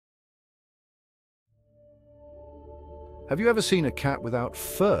Have you ever seen a cat without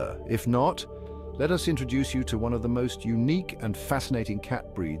fur? If not, let us introduce you to one of the most unique and fascinating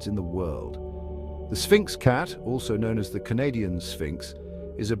cat breeds in the world. The Sphynx cat, also known as the Canadian Sphynx,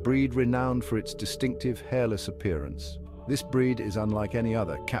 is a breed renowned for its distinctive hairless appearance. This breed is unlike any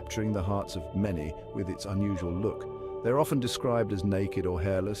other, capturing the hearts of many with its unusual look. They're often described as naked or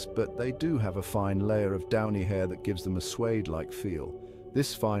hairless, but they do have a fine layer of downy hair that gives them a suede-like feel.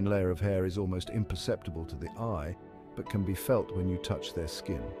 This fine layer of hair is almost imperceptible to the eye, but can be felt when you touch their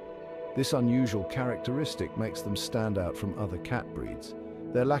skin. This unusual characteristic makes them stand out from other cat breeds.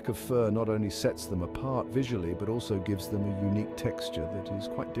 Their lack of fur not only sets them apart visually, but also gives them a unique texture that is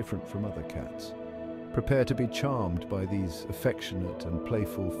quite different from other cats. Prepare to be charmed by these affectionate and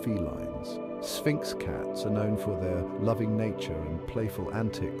playful felines. Sphynx cats are known for their loving nature and playful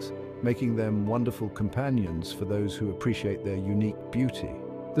antics, making them wonderful companions for those who appreciate their unique beauty.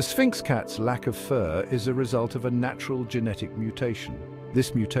 The Sphynx cat's lack of fur is a result of a natural genetic mutation.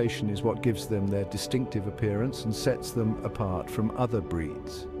 This mutation is what gives them their distinctive appearance and sets them apart from other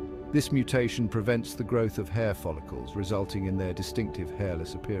breeds. This mutation prevents the growth of hair follicles, resulting in their distinctive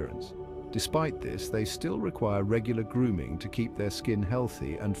hairless appearance. Despite this, they still require regular grooming to keep their skin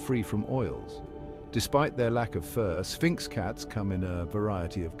healthy and free from oils. Despite their lack of fur, Sphynx cats come in a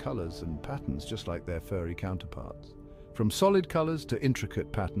variety of colors and patterns, just like their furry counterparts. From solid colors to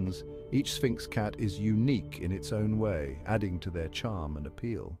intricate patterns, each Sphynx cat is unique in its own way, adding to their charm and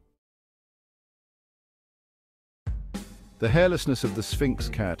appeal. The hairlessness of the Sphynx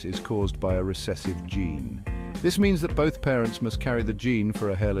cat is caused by a recessive gene. This means that both parents must carry the gene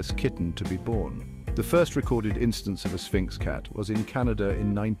for a hairless kitten to be born. The first recorded instance of a Sphynx cat was in Canada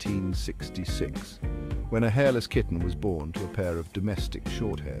in 1966, when a hairless kitten was born to a pair of domestic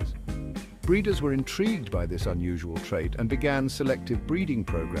shorthairs. Breeders were intrigued by this unusual trait and began selective breeding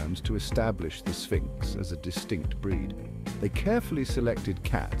programs to establish the Sphynx as a distinct breed. They carefully selected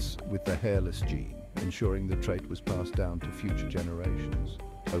cats with the hairless gene, ensuring the trait was passed down to future generations.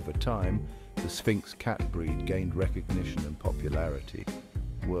 Over time, the Sphynx cat breed gained recognition and popularity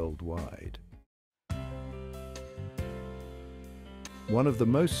worldwide. One of the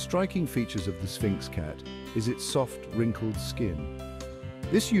most striking features of the Sphynx cat is its soft, wrinkled skin.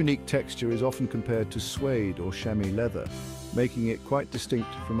 This unique texture is often compared to suede or chamois leather, making it quite distinct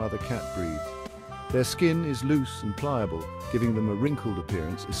from other cat breeds. Their skin is loose and pliable, giving them a wrinkled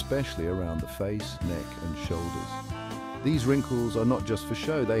appearance, especially around the face, neck, and shoulders. These wrinkles are not just for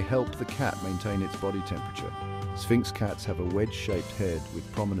show, they help the cat maintain its body temperature. Sphynx cats have a wedge-shaped head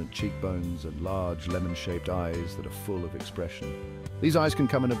with prominent cheekbones and large lemon-shaped eyes that are full of expression. These eyes can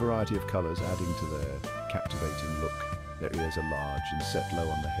come in a variety of colors, adding to their captivating look. Their ears are large and set low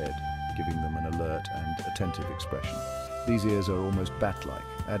on the head, giving them an alert and attentive expression. These ears are almost bat-like,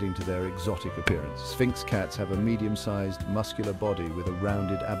 adding to their exotic appearance. Sphynx cats have a medium-sized, muscular body with a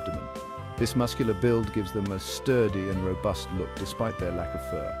rounded abdomen. This muscular build gives them a sturdy and robust look despite their lack of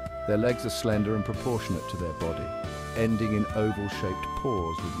fur. Their legs are slender and proportionate to their body, ending in oval-shaped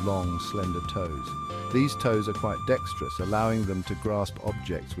paws with long, slender toes. These toes are quite dexterous, allowing them to grasp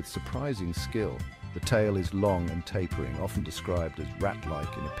objects with surprising skill. The tail is long and tapering, often described as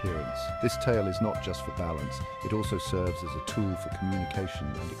rat-like in appearance. This tail is not just for balance, it also serves as a tool for communication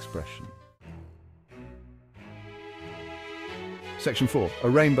and expression. Section 4. A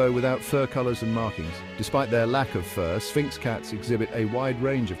rainbow without fur colors and markings. Despite their lack of fur, Sphynx cats exhibit a wide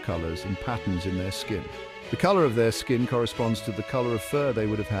range of colors and patterns in their skin. The color of their skin corresponds to the color of fur they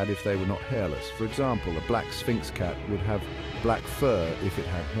would have had if they were not hairless. For example, a black Sphynx cat would have black fur if it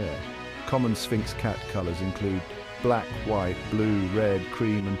had hair. Common Sphynx cat colors include black, white, blue, red,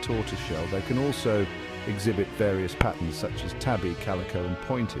 cream, and tortoiseshell. They can also exhibit various patterns such as tabby, calico, and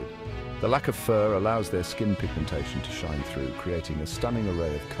pointed. The lack of fur allows their skin pigmentation to shine through, creating a stunning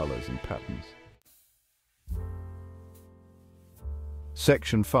array of colors and patterns.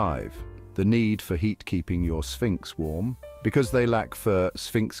 Section 5. The need for heat keeping your Sphynx warm. Because they lack fur,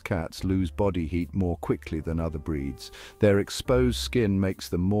 Sphynx cats lose body heat more quickly than other breeds. Their exposed skin makes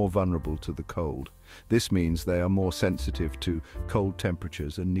them more vulnerable to the cold. This means they are more sensitive to cold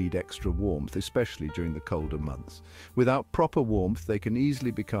temperatures and need extra warmth, especially during the colder months. Without proper warmth, they can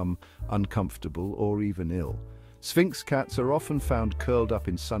easily become uncomfortable or even ill. Sphynx cats are often found curled up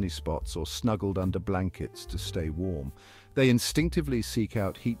in sunny spots or snuggled under blankets to stay warm. They instinctively seek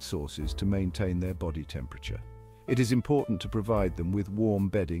out heat sources to maintain their body temperature. It is important to provide them with warm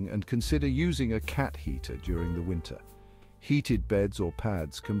bedding and consider using a cat heater during the winter. Heated beds or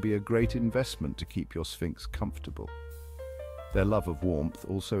pads can be a great investment to keep your Sphynx comfortable. Their love of warmth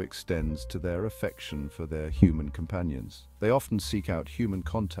also extends to their affection for their human companions. They often seek out human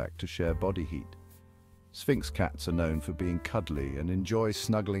contact to share body heat. Sphynx cats are known for being cuddly and enjoy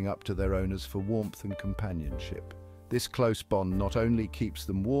snuggling up to their owners for warmth and companionship. This close bond not only keeps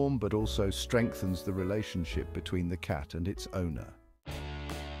them warm, but also strengthens the relationship between the cat and its owner.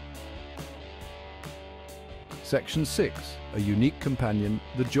 Section 6. A unique companion,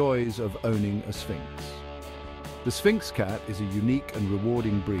 the joys of owning a Sphynx. The Sphynx cat is a unique and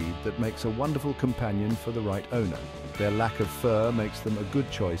rewarding breed that makes a wonderful companion for the right owner. Their lack of fur makes them a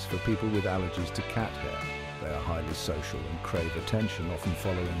good choice for people with allergies to cat hair. They are highly social and crave attention, often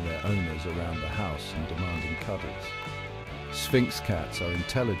following their owners around the house and demanding cuddles. Sphynx cats are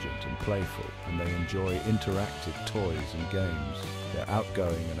intelligent and playful, and they enjoy interactive toys and games. Their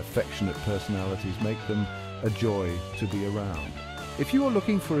outgoing and affectionate personalities make them a joy to be around. If you are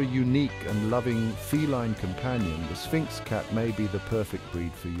looking for a unique and loving feline companion, the Sphynx cat may be the perfect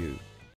breed for you.